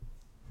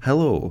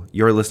Hello,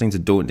 you're listening to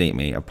Don't Date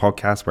Me, a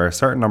podcast where a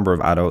certain number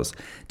of adults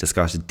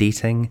discuss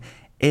dating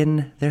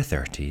in their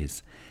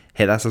 30s.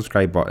 Hit that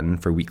subscribe button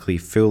for weekly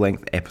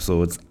full-length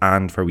episodes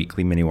and for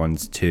weekly mini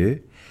ones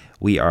too.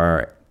 We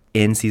are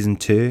in season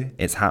 2.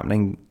 It's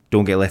happening.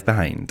 Don't get left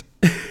behind.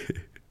 Don't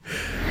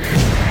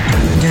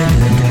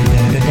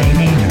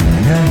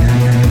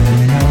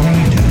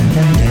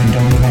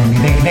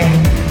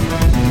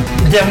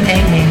date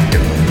me,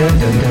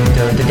 don't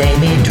date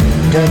me,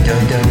 don't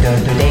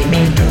date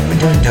me,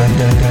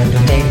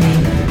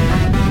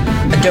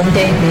 don't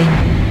date me.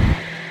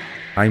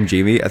 I'm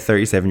Jamie, a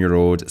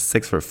 37-year-old,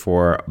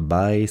 6'4"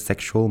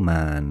 bisexual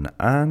man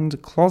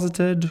and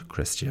closeted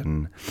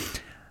Christian.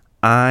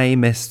 I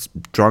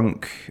missed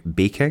drunk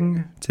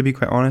baking, to be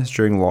quite honest,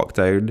 during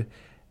lockdown.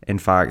 In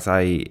fact,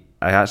 I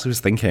actually was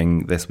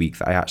thinking this week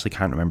that I actually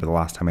can't remember the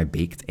last time I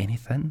baked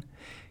anything,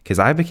 because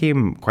I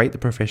became quite the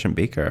proficient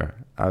baker.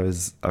 I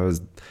was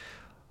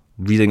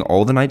reading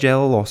all the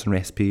Nigella Lawson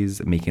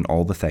recipes, making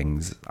all the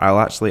things. I'm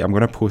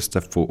going to post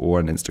a photo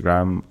on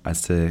Instagram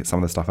as to some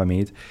of the stuff I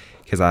made,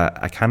 because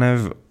I kind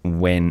of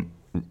went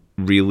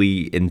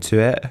really into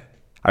it.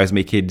 I was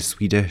making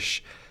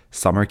Swedish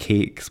summer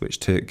cakes, which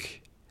took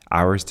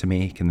hours to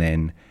make, and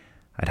then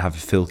I'd have a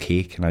full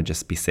cake and I'd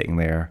just be sitting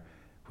there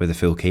with a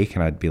full cake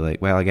and I'd be like,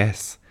 well, I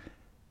guess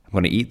I'm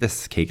going to eat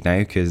this cake now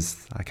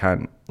because I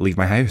can't leave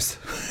my house.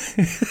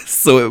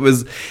 So it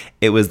was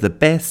the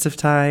best of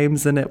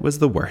times and it was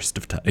the worst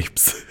of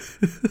times.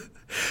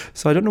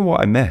 So I don't know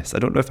what I miss. I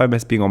don't know if I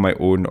miss being on my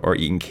own or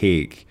eating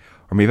cake,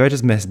 or maybe I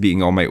just miss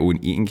being on my own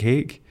eating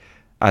cake.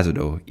 I don't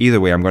know. Either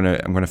way, I'm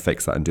gonna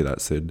fix that and do that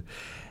soon.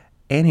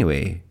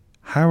 Anyway,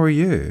 how are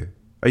you?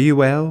 Are you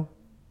well?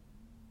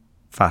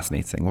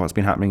 Fascinating. What's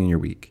been happening in your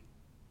week?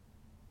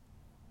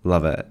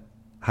 Love it.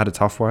 Had a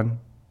tough one?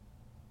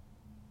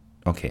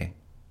 Okay,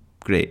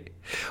 great.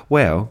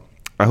 Well,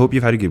 I hope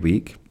you've had a good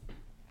week.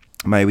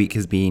 My week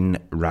has been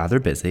rather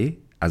busy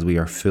as we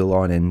are full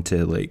on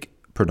into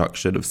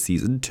production of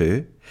season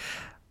 2.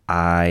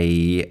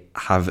 I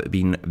have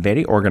been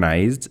very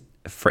organized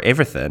for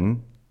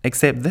everything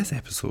except this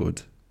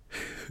episode,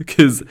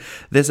 because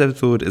this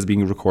episode is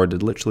being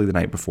recorded literally the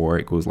night before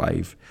it goes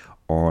live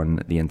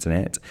on the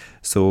internet.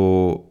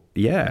 So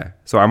yeah,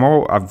 so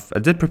I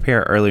did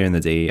prepare earlier in the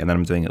day and then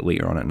I'm doing it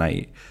later on at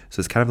night. So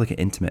it's kind of like an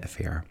intimate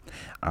affair.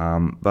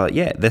 But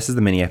yeah, this is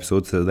the mini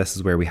episode. So this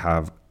is where we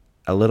have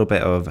a little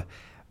bit of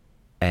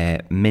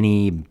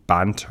mini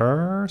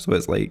banter. So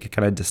it's like a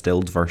kind of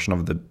distilled version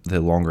of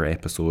the longer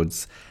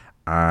episodes.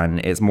 And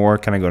it's more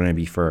kind of going to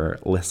be for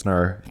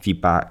listener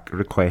feedback,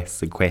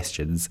 requests and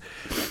questions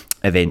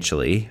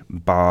eventually.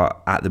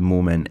 But at the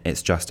moment,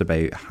 it's just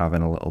about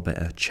having a little bit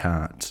of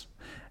chat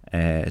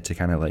to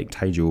kind of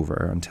tide you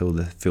over until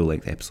the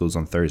full-length episodes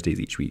on Thursdays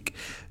each week.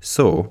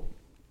 So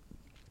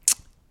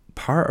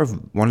part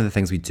of one of the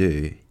things we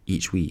do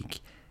each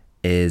week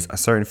is a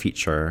certain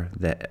feature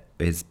that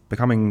is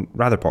becoming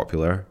rather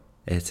popular.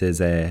 It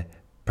is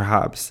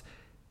perhaps,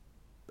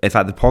 in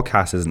fact, the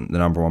podcast isn't the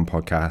number one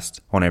podcast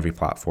on every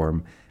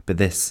platform, but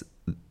this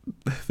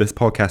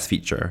podcast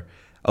feature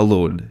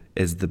alone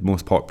is the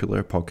most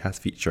popular podcast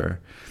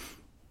feature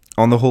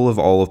on the whole of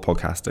all of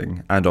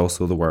podcasting and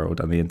also the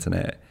world and the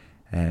internet.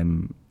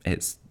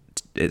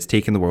 It's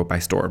taken the world by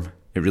storm.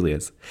 It really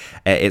is.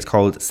 It's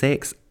called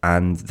Sex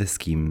and the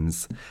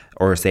Schemes,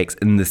 or Sex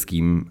in the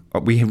Scheme.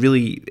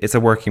 It's a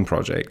working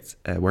project,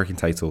 working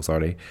title,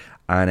 sorry.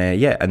 And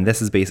and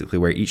this is basically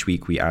where each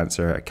week we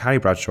answer Carrie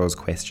Bradshaw's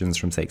questions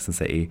from Sex and the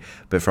City,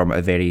 but from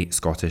a very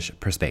Scottish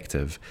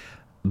perspective.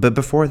 But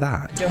before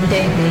that, Don't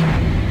date me.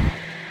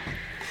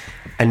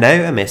 and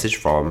now a message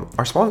from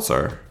our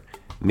sponsor,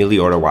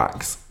 Meliora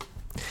Wax.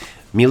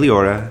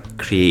 Meliora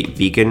create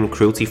vegan,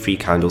 cruelty-free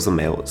candles and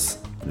melts.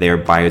 They're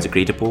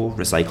biodegradable,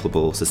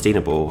 recyclable,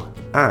 sustainable,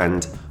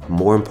 and,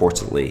 more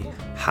importantly,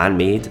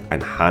 handmade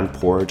and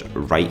hand-poured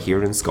right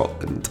here in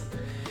Scotland.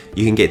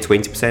 You can get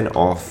 20%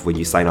 off when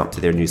you sign up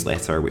to their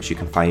newsletter, which you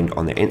can find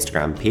on their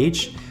Instagram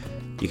page.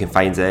 You can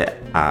find it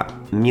at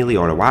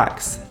Meliora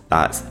Wax.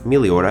 That's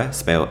Meliora,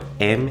 spelled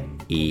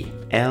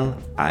Meliora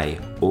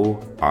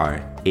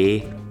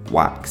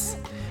Wax.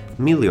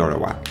 Meliora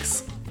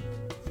Wax.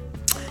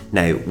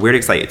 Now, we're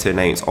excited to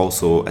announce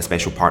also a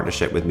special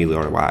partnership with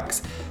Meliora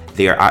Wax.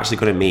 They are actually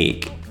going to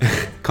make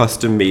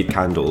custom-made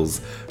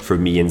candles for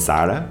me and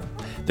Sarah.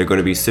 They're going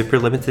to be super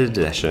limited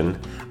edition,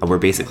 and we're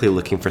basically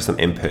looking for some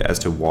input as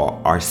to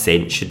what our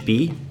scent should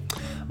be.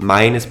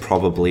 Mine is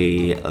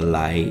probably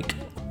kind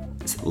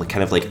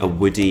of like a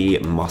woody,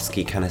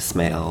 musky kind of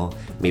smell,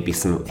 maybe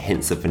some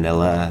hints of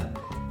vanilla,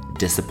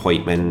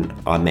 disappointment,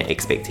 unmet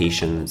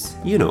expectations,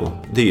 the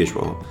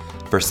usual.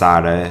 For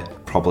Sarah,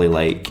 probably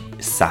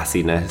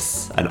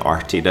sassiness and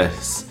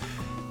artiness,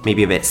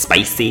 maybe a bit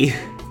spicy.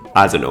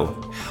 I don't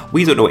know.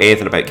 We don't know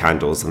anything about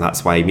candles, and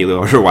that's why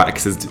Meliora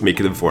Wax is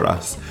making them for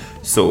us.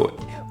 So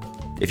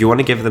if you want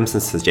to give them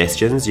some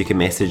suggestions, you can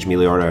message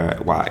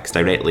Meliora Wax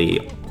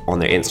directly on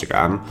their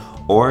Instagram,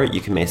 or you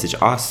can message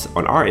us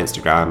on our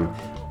Instagram,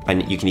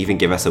 and you can even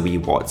give us a wee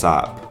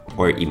WhatsApp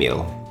or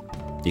email.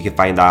 You can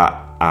find that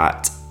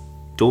at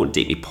Don't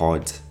Date Me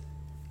Pod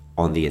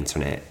on the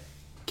internet.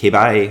 Okay,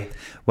 bye.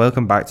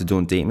 Welcome back to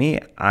Don't Date Me.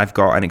 I've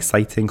got an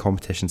exciting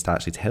competition to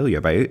actually tell you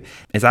about.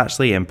 It's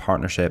actually in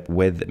partnership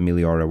with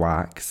Meliora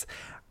Wax.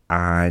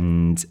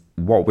 And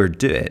what we're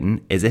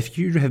doing is, if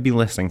you have been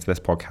listening to this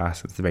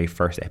podcast since the very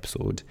first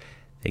episode,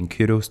 then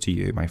kudos to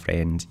you, my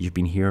friend. You've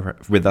been here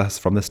with us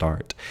from the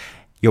start.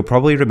 You'll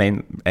probably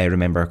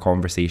remember a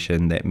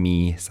conversation that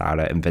me,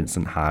 Sarah and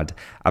Vincent had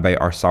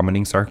about our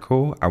summoning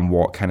circle and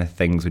what kind of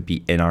things would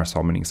be in our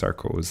summoning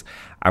circles.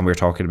 And we're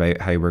talking about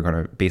how we're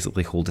going to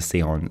basically hold a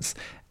seance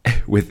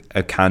with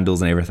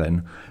candles and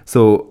everything.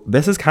 So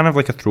this is kind of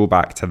like a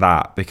throwback to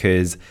that,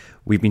 because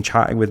we've been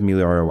chatting with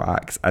Meliora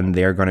Wax and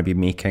they're going to be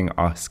making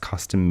us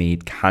custom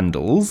made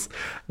candles,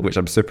 which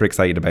I'm super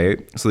excited about.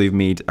 So they've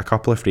made a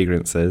couple of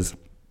fragrances,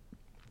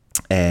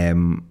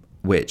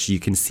 which you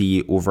can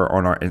see over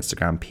on our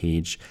Instagram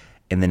page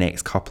in the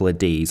next couple of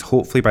days.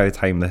 Hopefully by the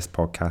time this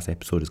podcast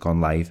episode has gone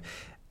live,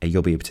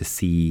 you'll be able to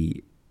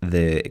see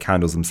the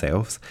candles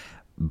themselves.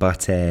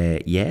 But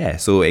yeah,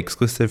 so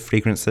exclusive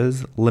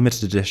fragrances,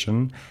 limited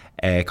edition,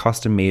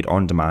 custom made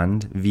on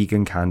demand,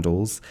 vegan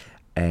candles,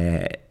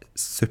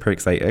 super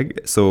exciting.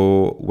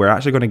 So we're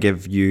actually going to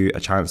give you a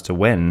chance to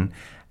win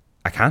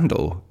a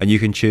candle, and you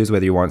can choose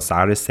whether you want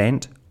Sarah's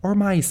scent or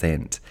my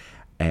scent.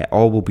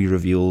 All will be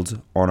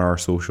revealed on our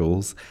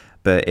socials.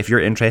 But if you're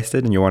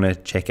interested and you want to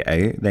check it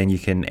out, then you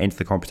can enter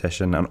the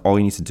competition, and all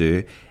you need to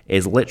do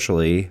is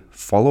literally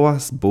follow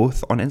us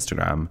both on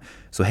Instagram.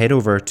 So head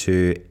over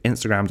to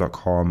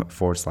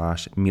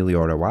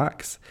instagram.com/Meliora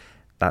Wax.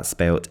 That's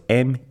spelled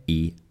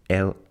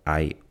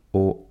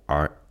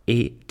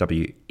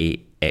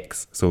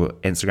MELIORAWAX. So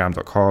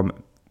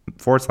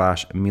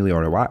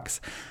instagram.com/Meliora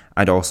Wax,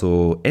 and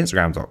also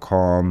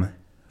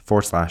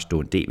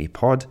instagram.com/Don't Date Me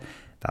Pod.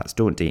 That's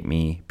Don't Date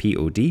Me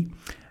POD.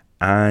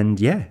 And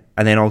yeah,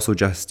 and then also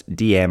just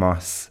DM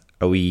us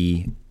a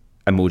wee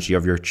emoji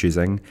of your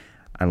choosing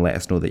and let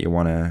us know that you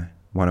want to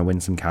win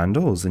some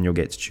candles, and you'll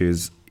get to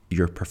choose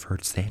your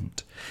preferred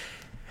scent.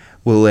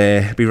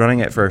 We'll be running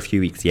it for a few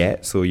weeks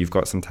yet, so you've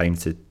got some time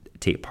to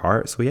take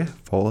part. So yeah,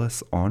 follow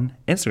us on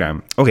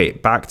Instagram. Okay,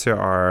 back to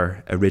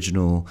our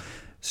original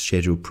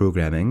scheduled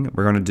programming.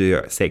 We're going to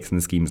do Sex and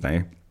the Schemes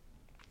now.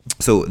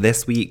 So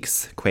this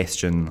week's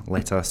question,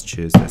 let us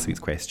choose this week's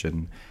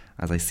question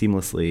as I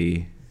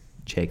seamlessly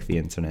check the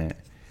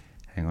internet.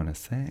 Hang on a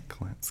sec,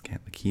 let's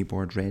get the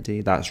keyboard ready.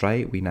 That's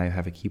right, we now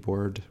have a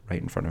keyboard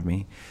right in front of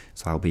me,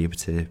 so I'll be able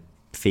to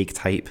fake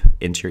type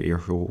into your ear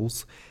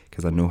holes,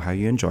 because I know how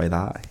you enjoy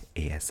that.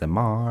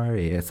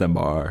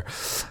 ASMR.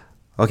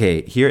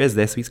 Okay, here is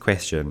this week's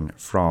question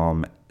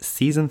from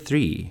Season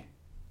 3,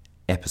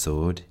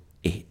 Episode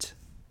 8.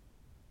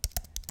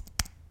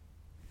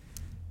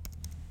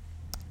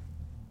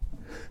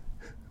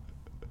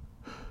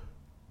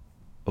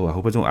 Oh, I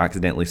hope I don't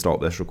accidentally stop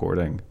this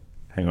recording.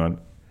 Hang on.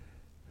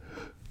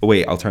 Oh,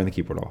 wait, I'll turn the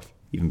keyboard off.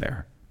 Even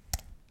better.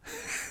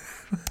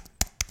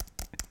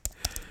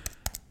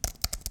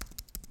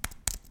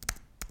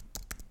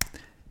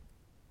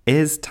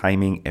 Is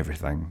timing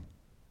everything?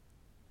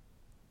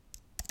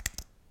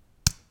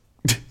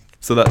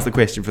 So that's the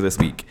question for this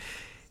week.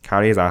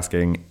 Carrie is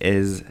asking,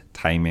 is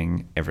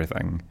timing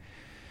everything?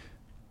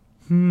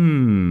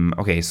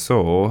 Okay,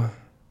 so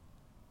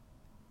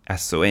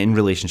in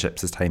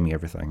relationships, is timing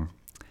everything?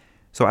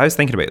 So I was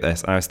thinking about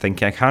this, and I was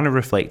thinking, I'm kind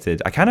of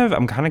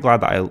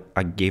glad that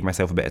I gave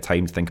myself a bit of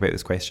time to think about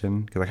this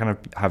question, because I kind of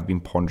have been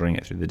pondering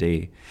it through the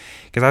day.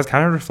 Because I was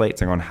kind of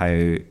reflecting on how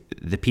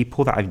the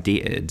people that I've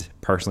dated,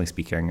 personally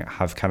speaking,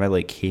 have kind of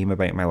like came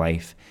about my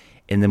life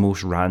in the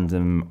most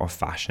random of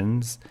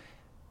fashions,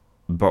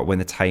 but when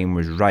the time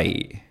was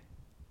right.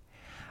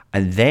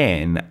 And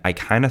then I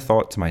kind of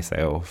thought to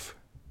myself,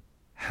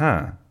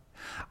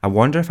 I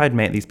wonder if I'd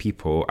met these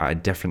people at a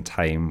different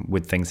time,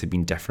 would things have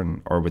been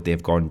different, or would they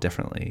have gone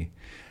differently?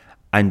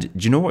 And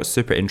do you know what's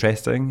super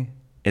interesting?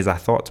 Is I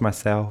thought to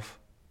myself,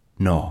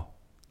 no.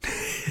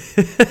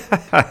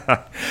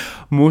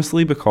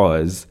 Mostly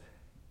because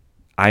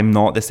I'm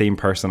not the same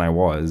person I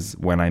was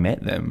when I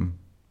met them.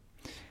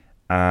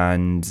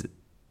 And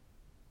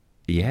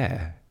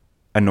yeah,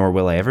 and nor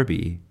will I ever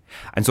be.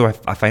 And so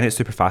I find it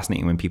super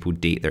fascinating when people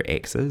date their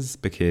exes,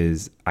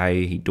 because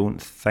I don't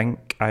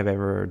think I've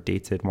ever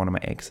dated one of my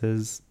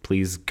exes.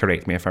 Please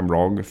correct me if I'm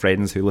wrong,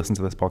 friends who listen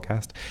to this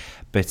podcast.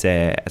 But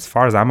as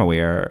far as I'm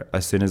aware,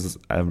 as soon as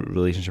a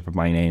relationship of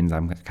mine ends,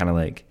 I'm kind of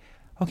like,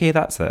 okay,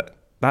 that's it.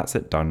 That's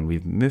it, done.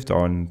 We've moved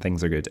on.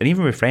 Things are good. And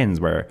even with friends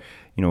where,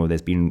 you know,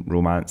 there's been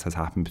romance has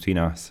happened between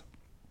us,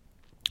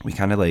 we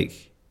kind of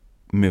like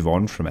move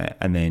on from it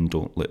and then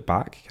don't look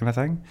back kind of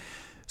thing.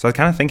 So I was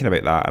kind of thinking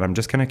about that, and I'm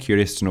just kind of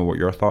curious to know what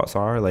your thoughts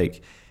are.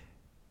 Like,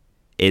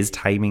 is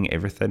timing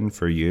everything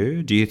for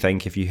you? Do you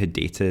think if you had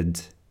dated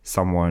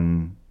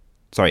someone,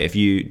 do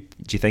you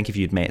think if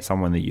you'd met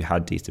someone that you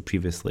had dated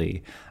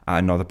previously at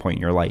another point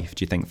in your life,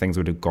 do you think things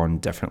would have gone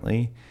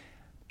differently?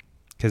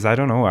 Because I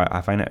don't know, I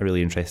find it a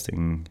really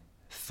interesting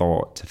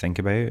thought to think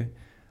about.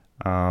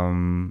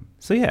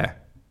 So yeah,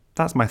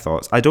 that's my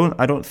thoughts. I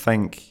don't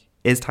think,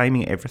 is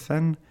timing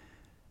everything?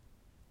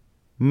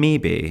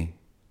 maybe.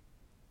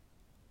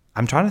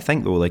 I'm trying to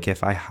think though, like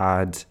if I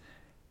had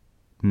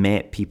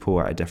met people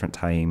at a different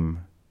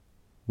time,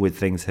 would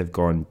things have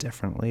gone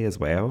differently as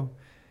well?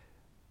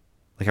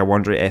 Like I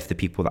wonder if the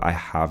people that I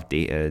have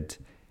dated,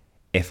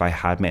 if I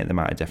had met them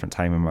at a different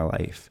time in my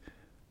life,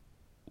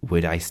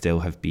 would I still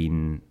have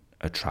been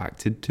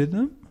attracted to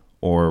them?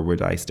 Or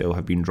would I still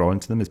have been drawn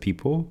to them as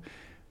people?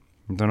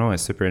 I don't know,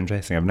 it's super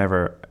interesting. I've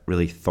never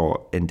really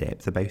thought in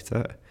depth about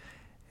it.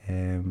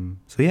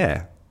 So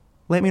yeah,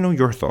 let me know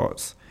your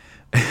thoughts.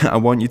 I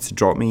want you to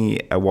drop me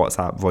a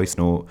WhatsApp voice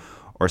note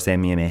or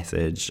send me a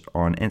message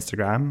on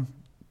Instagram.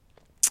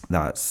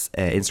 That's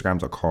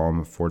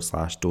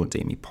instagram.com/don't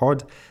date me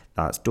pod.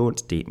 That's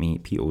don't date me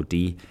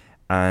pod.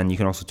 And you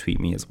can also tweet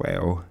me as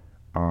well.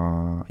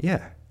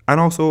 Yeah. And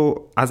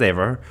also, as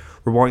ever,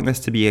 we're wanting this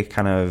to be a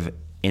kind of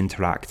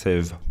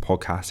interactive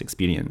podcast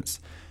experience.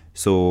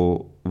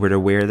 So we're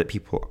aware that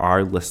people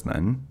are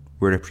listening.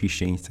 We're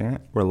appreciating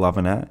it. We're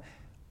loving it.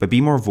 But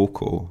be more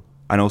vocal.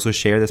 And also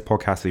share this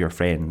podcast with your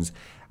friends.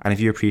 And if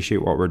you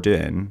appreciate what we're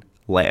doing,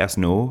 let us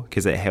know,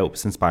 because it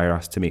helps inspire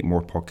us to make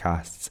more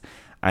podcasts.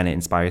 And it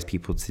inspires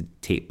people to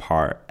take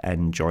part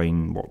and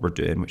join what we're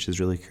doing, which is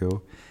really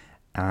cool.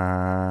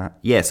 So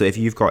if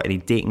you've got any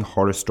dating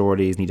horror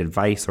stories, need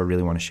advice, or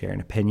really want to share an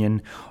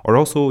opinion, or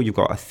also you've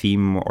got a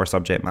theme or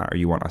subject matter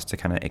you want us to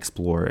kind of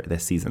explore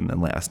this season,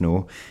 then let us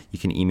know. You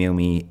can email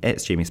me,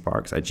 it's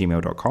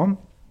jamiesparks@gmail.com.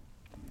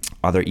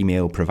 Other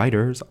email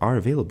providers are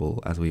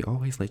available, as we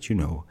always let you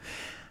know.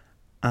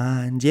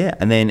 And yeah,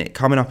 and then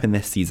coming up in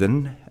this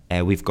season,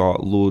 we've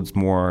got loads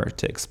more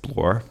to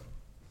explore.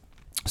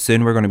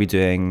 Soon we're going to be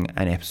doing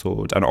an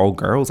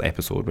all-girls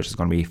episode, which is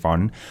going to be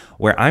fun,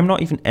 where I'm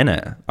not even in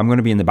it. I'm going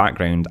to be in the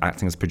background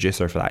acting as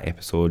producer for that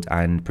episode,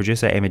 and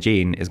producer Emma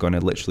Jane is going to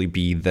literally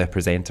be the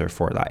presenter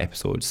for that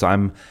episode. So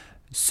I'm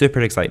super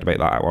excited about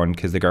that one,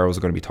 because the girls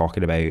are going to be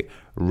talking about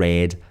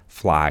red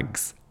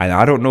flags. And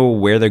I don't know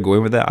where they're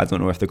going with it. I don't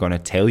know if they're going to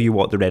tell you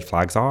what the red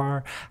flags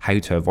are, how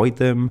to avoid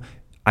them.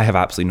 I have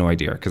absolutely no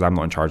idea, because I'm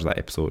not in charge of that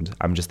episode.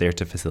 I'm just there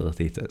to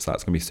facilitate it, so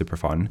that's going to be super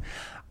fun.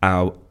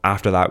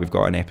 After that, we've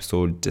got an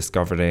episode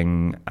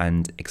discovering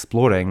and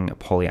exploring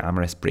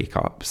polyamorous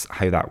breakups,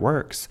 how that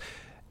works,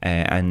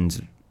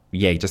 and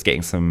yeah, just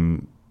getting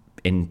some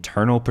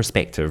internal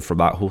perspective from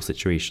that whole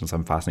situation. So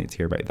I'm fascinated to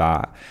hear about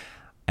that.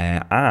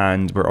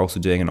 And we're also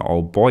doing an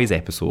all boys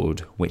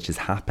episode, which is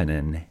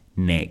happening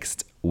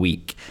next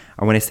week.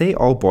 And when I say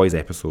all boys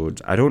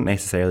episode, I don't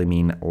necessarily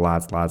mean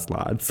lads.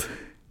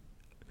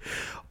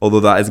 Although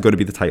that is going to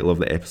be the title of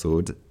the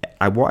episode.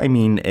 What I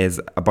mean is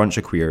a bunch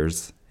of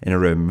queers in a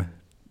room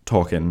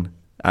talking,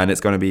 and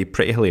it's going to be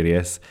pretty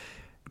hilarious.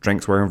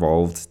 Drinks were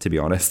involved, to be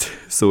honest.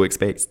 So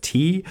expect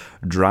tea,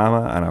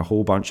 drama, and a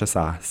whole bunch of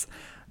sass.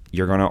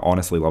 You're going to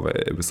honestly love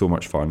it. It was so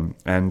much fun.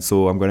 And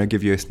so I'm going to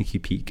give you a sneaky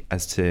peek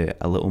as to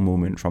a little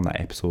moment from that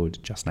episode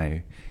just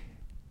now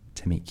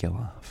to make you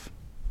laugh.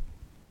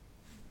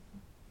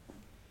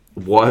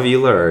 What have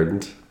you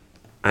learned,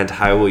 and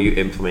how will you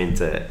implement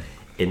it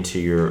into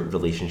your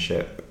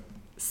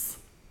relationships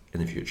in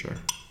the future?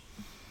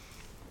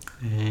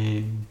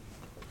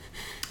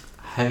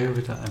 How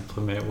would I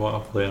implement what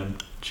I've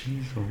learned?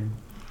 Jeez,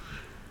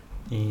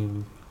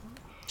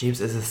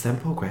 James, it's a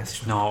simple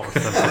question. no,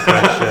 simple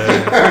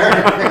question.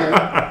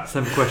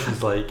 Simple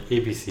questions like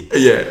ABC.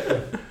 Yeah.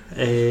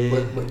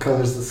 What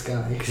colour's the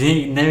sky? Because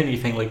now you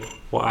think like,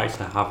 what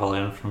actually have I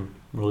learned from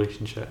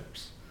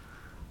relationships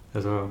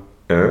as well?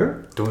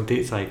 Don't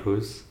date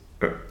psychos.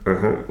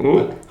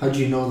 How do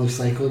you know they're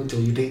psycho until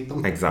you date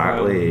them?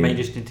 Exactly. You might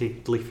just need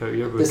to leaf out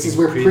your book. This is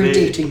where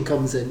pre-dating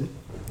comes in.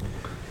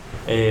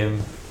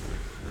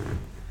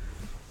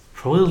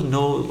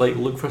 Probably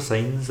look for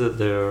signs that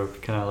they're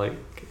kind of like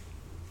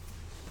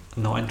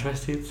not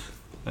interested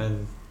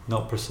and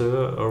not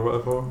pursue it or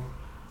whatever.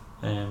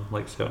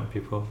 Like certain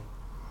people.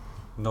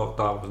 Not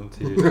that wasn't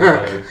to use.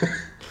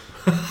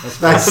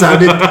 That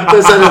sounded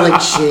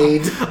like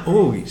shade.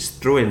 Oh, he's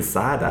throwing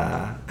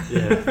sada.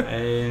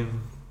 Yeah.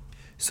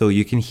 So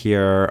you can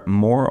hear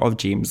more of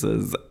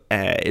James's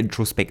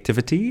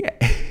introspectivity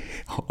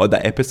on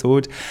that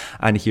episode,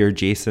 and hear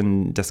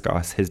Jason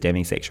discuss his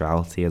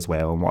demisexuality as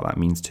well and what that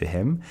means to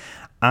him.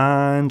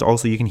 And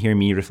also you can hear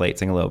me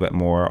reflecting a little bit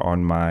more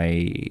on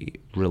my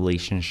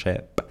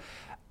relationship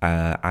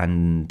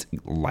and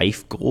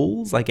life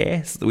goals, I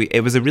guess.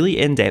 It was a really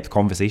in-depth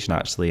conversation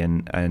actually,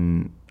 and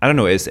I don't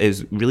know, it's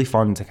really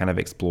fun to kind of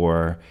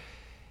explore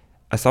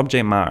a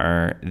subject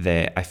matter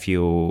that I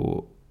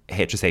feel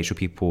heterosexual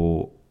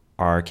people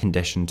are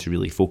conditioned to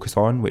really focus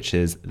on, which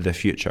is the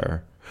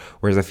future.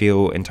 Whereas I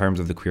feel in terms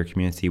of the queer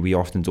community, we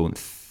often don't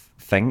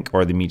think,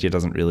 or the media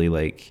doesn't really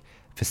like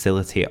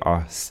facilitate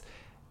us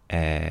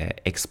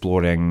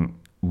exploring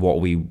what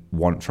we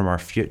want from our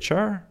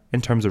future in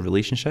terms of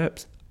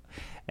relationships.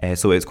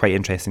 So it's quite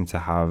interesting to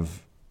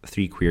have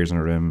three queers in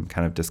a room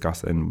kind of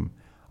discussing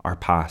our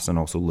past and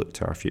also look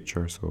to our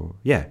future. So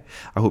yeah,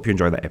 I hope you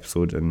enjoyed that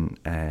episode, and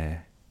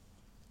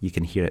you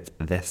can hear it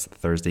this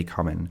Thursday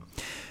coming.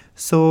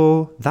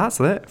 So that's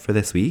it for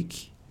this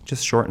week.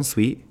 Just short and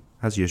sweet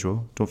as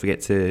usual. Don't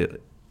forget to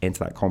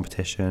enter that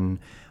competition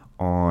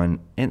on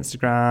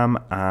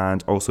Instagram.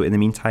 And also, in the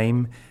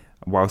meantime,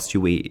 whilst you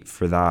wait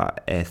for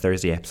that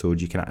Thursday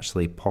episode, you can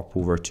actually pop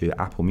over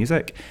to Apple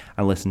Music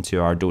and listen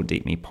to our Don't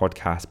Date Me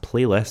podcast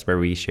playlist, where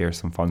we share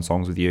some fun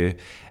songs with you.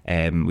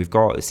 We've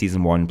got a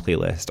season 1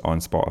 playlist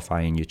on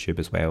Spotify and YouTube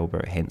as well,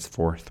 but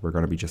henceforth we're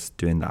going to be just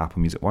doing the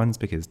Apple Music ones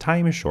because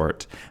time is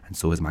short and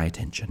so is my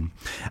attention.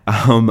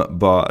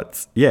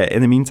 But yeah,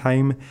 in the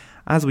meantime,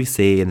 as we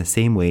say in the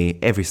same way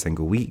every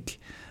single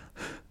week,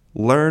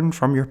 learn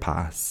from your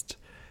past.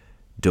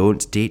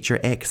 Don't date your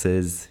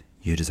exes.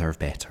 You deserve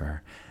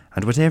better.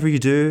 And whatever you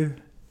do,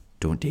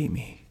 don't date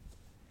me.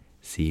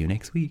 See you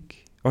next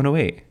week. Oh, no,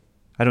 wait.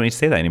 I don't need to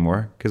say that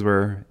anymore because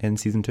we're in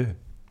season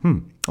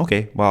 2.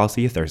 Okay, well, I'll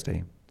see you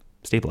Thursday.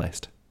 Stay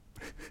blessed.